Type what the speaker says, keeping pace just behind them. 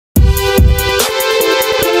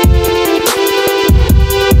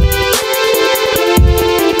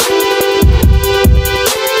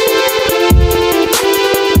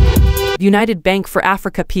United Bank for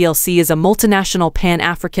Africa plc is a multinational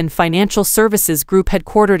pan-African financial services group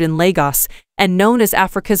headquartered in Lagos and known as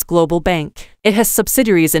Africa's global bank. It has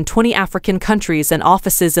subsidiaries in 20 African countries and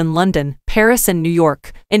offices in London, Paris and New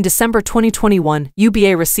York. In December 2021,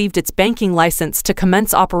 UBA received its banking license to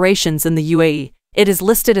commence operations in the UAE. It is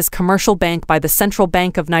listed as commercial bank by the Central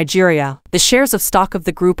Bank of Nigeria. The shares of stock of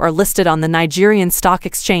the group are listed on the Nigerian Stock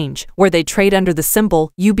Exchange, where they trade under the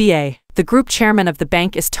symbol UBA. The group chairman of the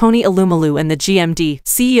bank is Tony Elumelu and the GMD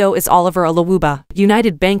CEO is Oliver Alawuba.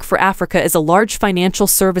 United Bank for Africa is a large financial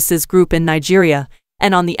services group in Nigeria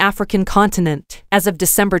and on the African continent. As of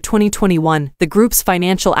December 2021, the group's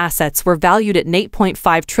financial assets were valued at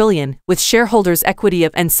 8.5 trillion, with shareholders' equity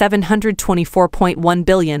of $724.1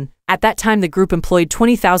 billion. At that time, the group employed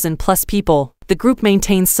 20,000 plus people. The group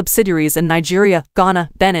maintains subsidiaries in Nigeria,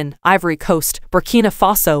 Ghana, Benin, Ivory Coast, Burkina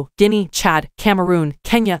Faso, Guinea, Chad, Cameroon,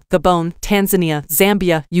 Kenya, Gabon, Tanzania,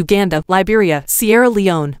 Zambia, Uganda, Liberia, Sierra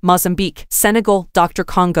Leone, Mozambique, Senegal, Dr.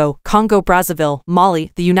 Congo, Congo-Brazzaville,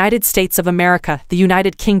 Mali, the United States of America, the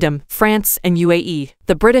United Kingdom, France, and UAE.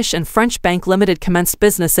 The British and French Bank Limited commenced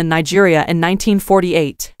business in Nigeria in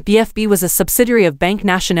 1948. BFB was a subsidiary of Banque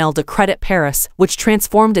Nationale de Crédit Paris, which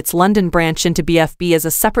transformed its London branch into BFB as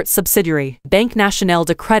a separate subsidiary. Banque Nationale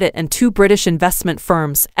de Crédit and two British investment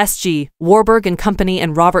firms, SG, Warburg and Company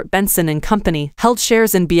and Robert Benson and Company, held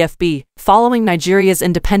shares in BFB. Following Nigeria's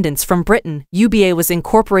independence from Britain, UBA was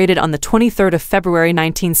incorporated on the 23rd of February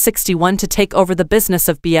 1961 to take over the business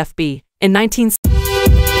of BFB. In